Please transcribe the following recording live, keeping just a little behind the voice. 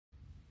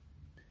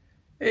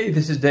Hey,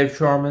 this is Dave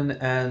Sharman,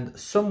 and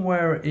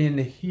somewhere in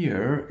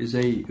here is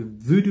a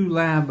Voodoo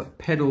Lab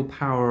pedal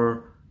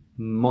power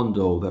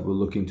Mondo that we're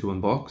looking to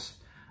unbox.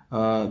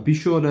 Be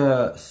sure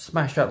to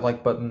smash that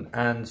like button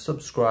and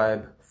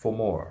subscribe for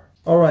more.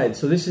 Alright,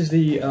 so this is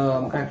the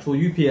actual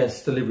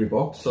UPS delivery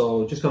box,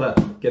 so just gotta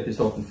get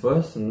this open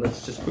first, and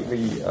let's just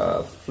quickly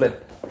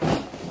flip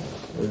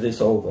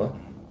this over.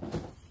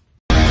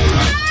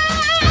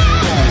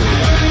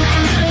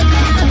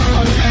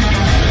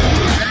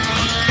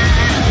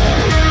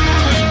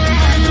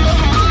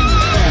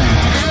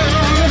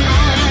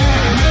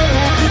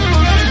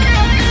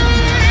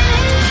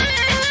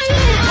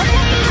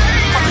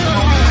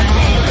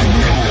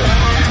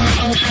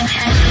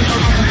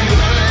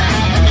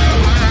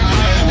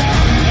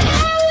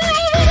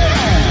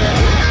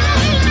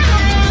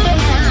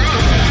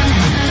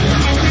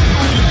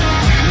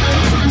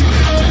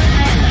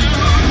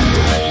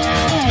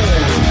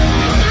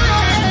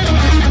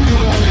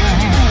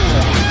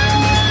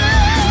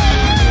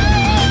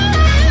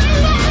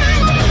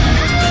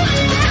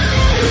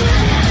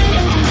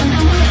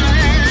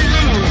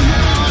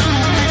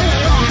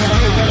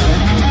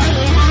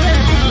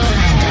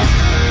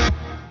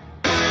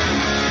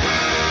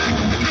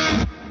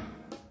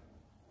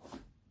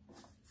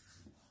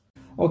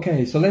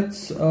 Okay, so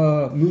let's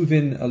move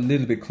in a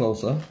little bit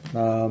closer.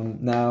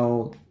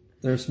 Now,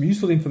 there's some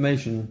useful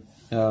information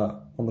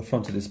on the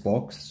front of this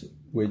box,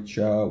 which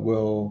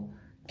we'll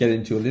get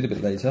into a little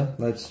bit later.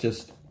 Let's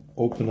just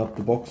open up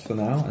the box for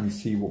now and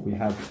see what we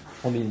have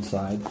on the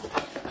inside.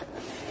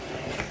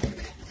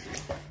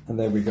 And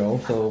there we go.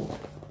 So,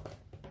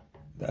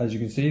 as you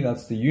can see,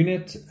 that's the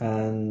unit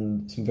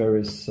and some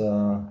various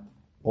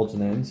odds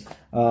and ends.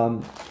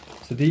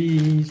 So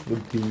these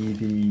would be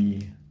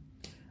the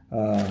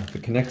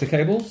connector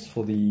cables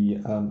for the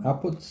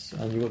outputs,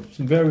 and you've got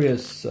some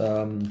various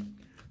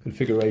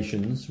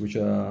configurations which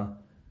are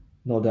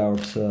no doubt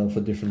for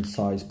different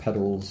size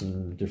pedals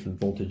and different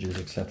voltages,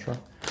 etc.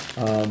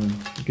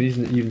 You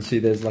can even see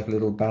there's like a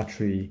little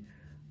battery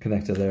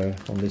connector there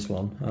on this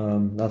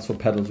one. That's for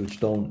pedals which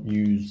don't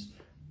use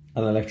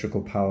an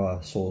electrical power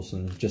source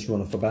and just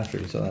run off a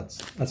battery, so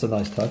that's a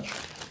nice touch.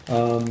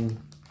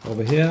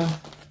 Over here,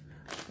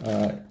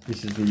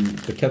 this is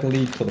the kettle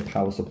lead for the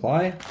power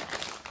supply.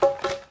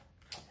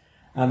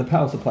 And the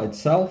power supply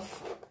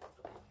itself,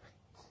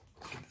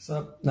 let's get this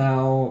up.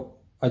 Now,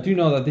 I do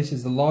know that this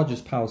is the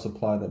largest power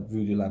supply that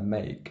Voodoo Lab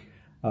make.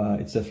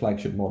 It's their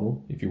flagship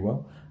model, if you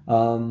will.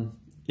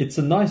 It's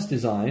a nice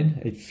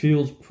design. It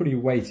feels pretty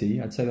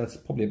weighty. I'd say that's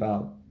probably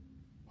about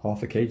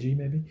half a kg,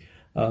 maybe.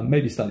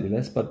 Maybe slightly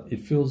less, but it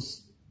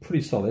feels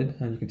pretty solid.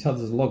 And you can tell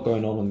there's a lot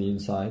going on the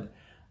inside.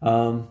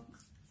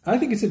 I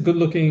think it's a good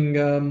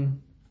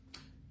looking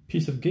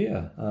piece of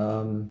gear.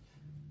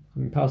 I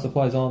mean, power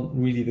supplies aren't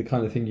really the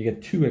kind of thing you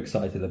get too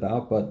excited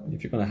about, but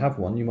if you're going to have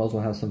one, you might as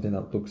well have something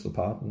that looks the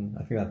part, and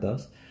I think that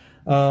does.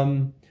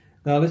 Now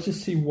let's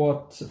just see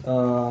what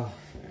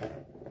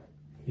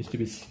is to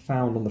be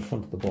found on the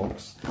front of the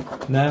box.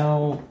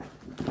 Now,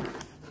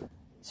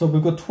 so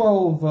we've got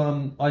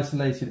 12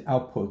 isolated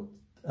output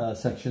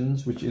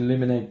sections which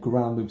eliminate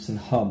ground loops and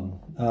hum.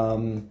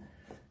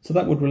 So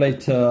that would relate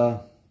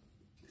to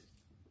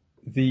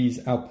these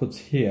outputs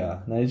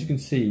here. Now, as you can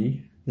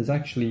see, there's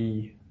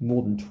actually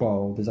more than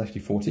 12, there's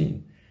actually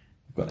 14.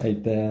 We've got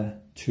 8 there,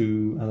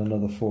 2 and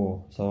another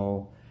 4.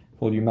 So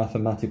for all you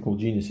mathematical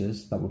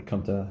geniuses, that would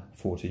come to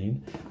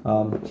 14.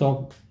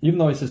 So even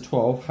though it says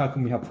 12, how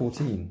can we have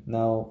 14?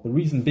 Now, the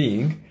reason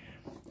being,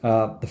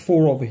 the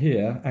 4 over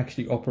here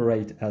actually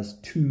operate as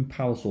 2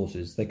 power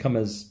sources. They come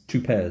as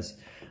 2 pairs.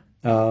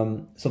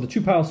 So the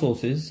 2 power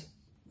sources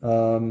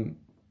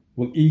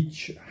will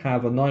each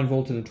have a 9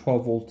 volt and a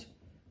 12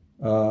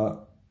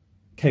 volt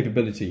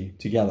capability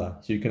together.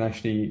 So you can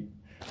actually,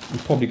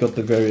 you've probably got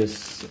the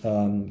various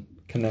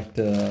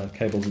connector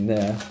cables in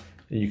there,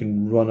 and you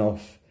can run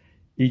off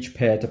each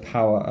pair to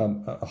power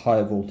a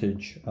higher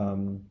voltage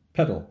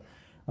pedal.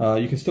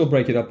 You can still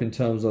break it up in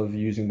terms of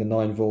using the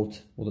 9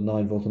 volt or the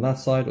 9 volt on that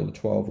side, or the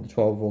 12 or the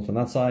 12 volt on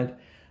that side.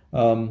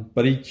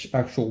 But each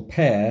actual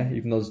pair,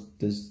 even though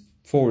there's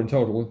 4 in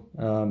total,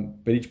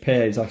 but each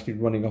pair is actually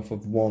running off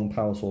of 1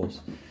 power source.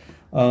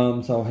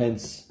 So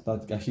hence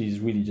that actually is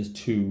really just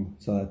 2,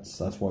 so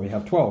that's why we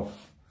have 12.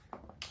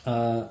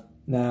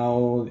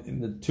 Now in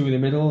the 2 in the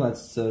middle,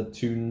 that's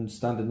 2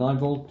 standard 9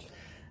 volt,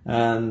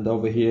 and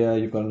over here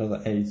you've got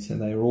another 8,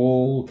 and they're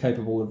all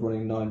capable of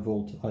running 9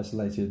 volt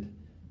isolated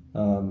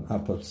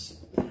outputs.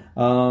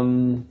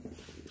 All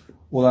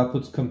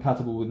outputs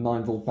compatible with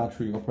 9 volt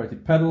battery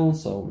operated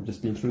pedals, so we've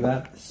just been through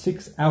that.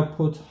 6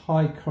 output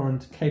high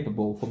current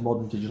capable for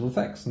modern digital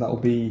effects, and that will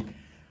be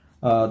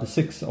the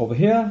 6 over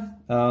here.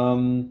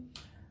 And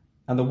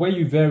the way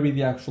you vary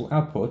the actual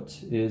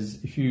output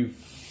is if you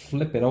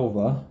flip it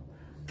over,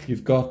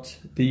 you've got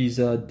these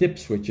dip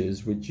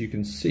switches, which you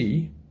can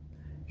see.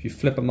 If you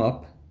flip them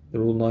up,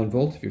 they're all 9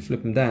 volt. If you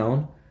flip them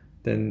down,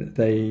 then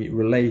they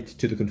relate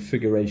to the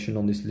configuration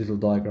on this little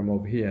diagram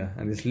over here.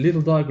 And this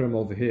little diagram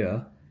over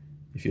here,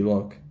 if you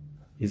look,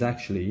 is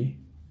actually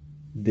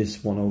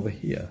this one over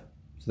here.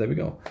 So there we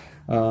go.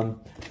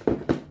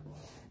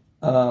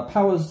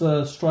 Powers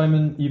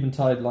Sharman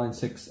Eventide Line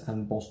 6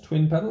 and Boss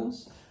Twin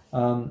pedals.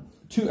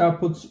 2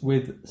 outputs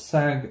with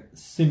SAG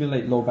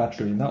simulate low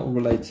battery, and that will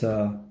relate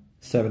to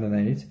 7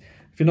 and 8.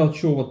 If you're not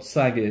sure what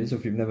SAG is, or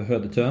if you've never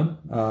heard the term,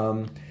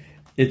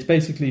 it's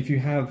basically if you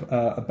have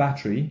a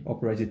battery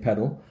operated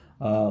pedal,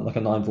 like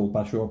a 9-volt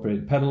battery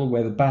operated pedal,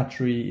 where the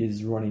battery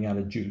is running out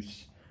of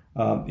juice.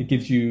 It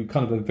gives you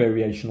kind of a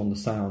variation on the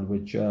sound,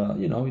 which,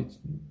 you know,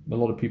 a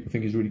lot of people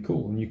think is really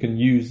cool. And you can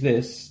use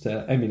this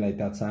to emulate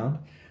that sound.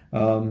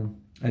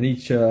 And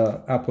each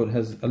output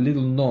has a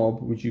little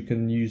knob, which you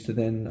can use to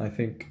then, I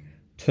think,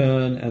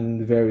 turn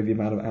and vary the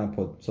amount of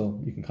output.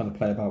 So you can kind of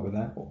play about with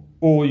that.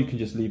 Or you can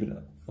just leave it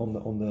on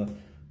the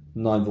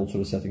 9-volt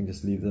sort of setting,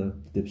 just leave the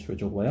dip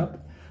switch all the way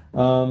up.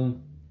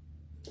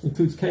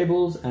 Includes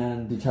cables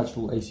and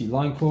detachable AC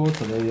line cord,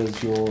 so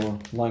there's your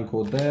line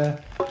cord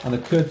there, and a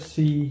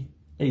courtesy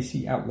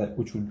AC outlet,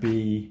 which would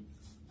be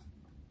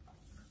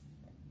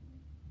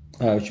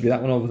should be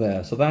that one over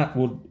there. So that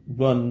would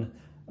run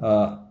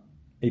a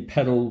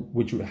pedal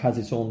which has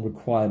its own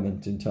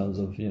requirement in terms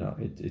of, you know,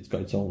 it's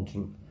got its own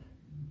sort of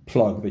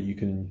plug that you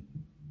can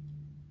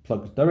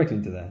plug directly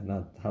into there, and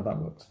that's how that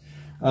works.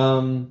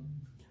 So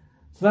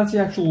that's the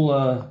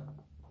actual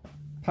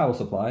power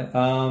supply.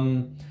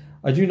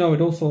 I do know it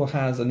also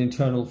has an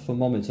internal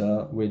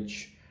thermometer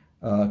which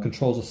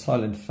controls a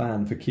silent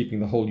fan for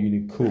keeping the whole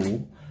unit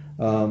cool.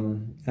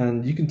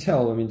 And you can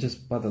tell, I mean,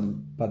 just by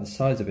the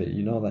size of it,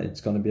 you know that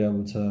it's going to be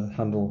able to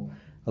handle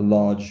a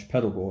large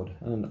pedal board.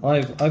 And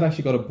I've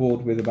actually got a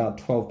board with about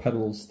 12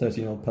 pedals,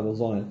 13 odd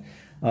pedals on it.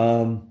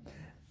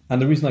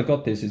 And the reason I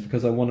got this is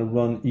because I want to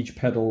run each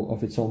pedal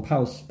off its own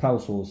power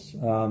source.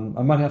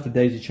 I might have to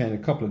daisy chain a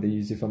couple of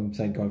these if I'm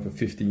saying going for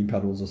 15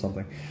 pedals or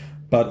something.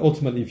 But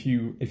ultimately,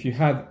 if you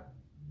have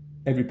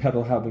every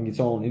pedal having its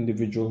own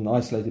individual and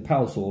isolated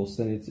power source,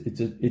 then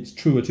it's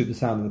truer to the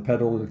sound of the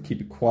pedal. It'll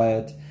keep it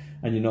quiet,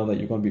 and you know that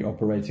you're going to be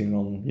operating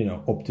on, you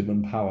know,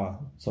 optimum power.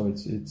 So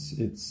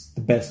it's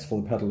the best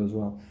for the pedal as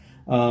well.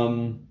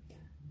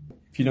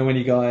 If you know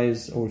any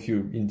guys, or if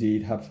you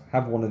indeed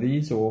have one of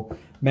these, or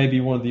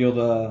maybe one of the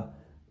other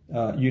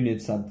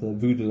units that the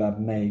Voodoo Lab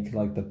make,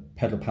 like the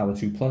Pedal Power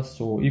 2 Plus,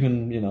 or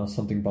even, you know,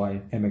 something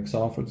by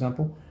MXR, for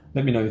example,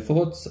 let me know your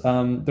thoughts.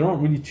 There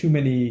aren't really too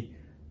many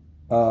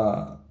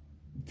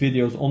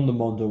videos on the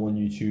Mondo on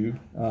YouTube,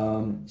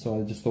 so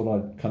I just thought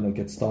I'd kind of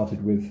get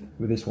started with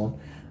this one.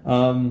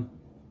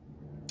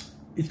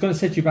 It's going to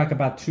set you back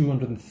about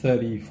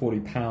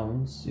 230–40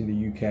 pounds in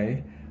the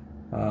UK,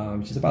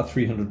 which is about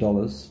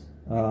 $300.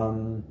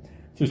 So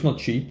it's not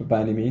cheap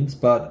by any means,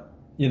 but,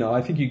 you know,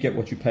 I think you get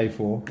what you pay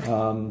for.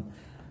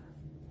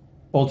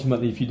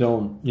 Ultimately, if you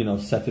don't, you know,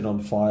 set it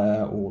on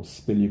fire or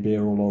spill your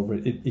beer all over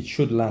it, it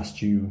should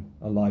last you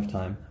a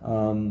lifetime.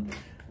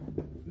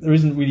 There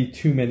isn't really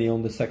too many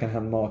on the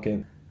second-hand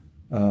market.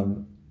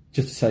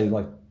 Just to say,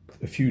 like,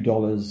 a few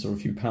dollars or a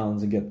few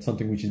pounds and get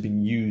something which is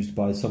being used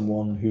by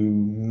someone who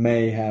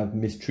may have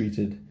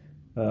mistreated,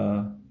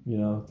 you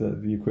know,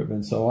 the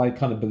equipment. So I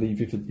kind of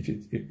believe if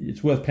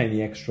it's worth paying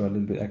the extra, a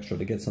little bit extra,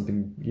 to get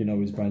something, you know,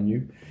 is brand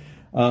new.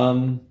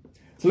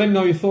 So let me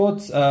know your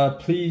thoughts.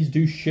 Please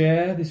do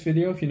share this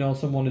video if you know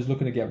someone who's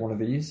looking to get one of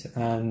these,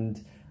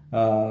 and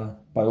by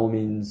all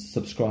means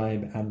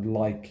subscribe and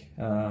like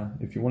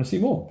if you want to see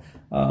more.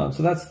 So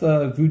that's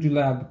the Voodoo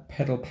Lab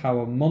Pedal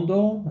Power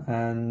Mondo,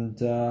 and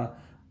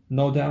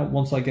no doubt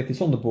once I get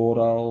this on the board,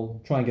 I'll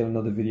try and get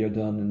another video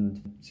done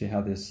and see how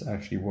this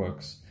actually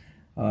works.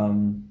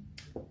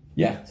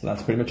 Yeah, so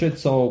that's pretty much it.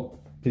 So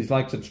please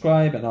like,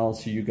 subscribe, and I'll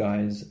see you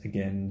guys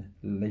again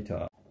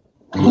later.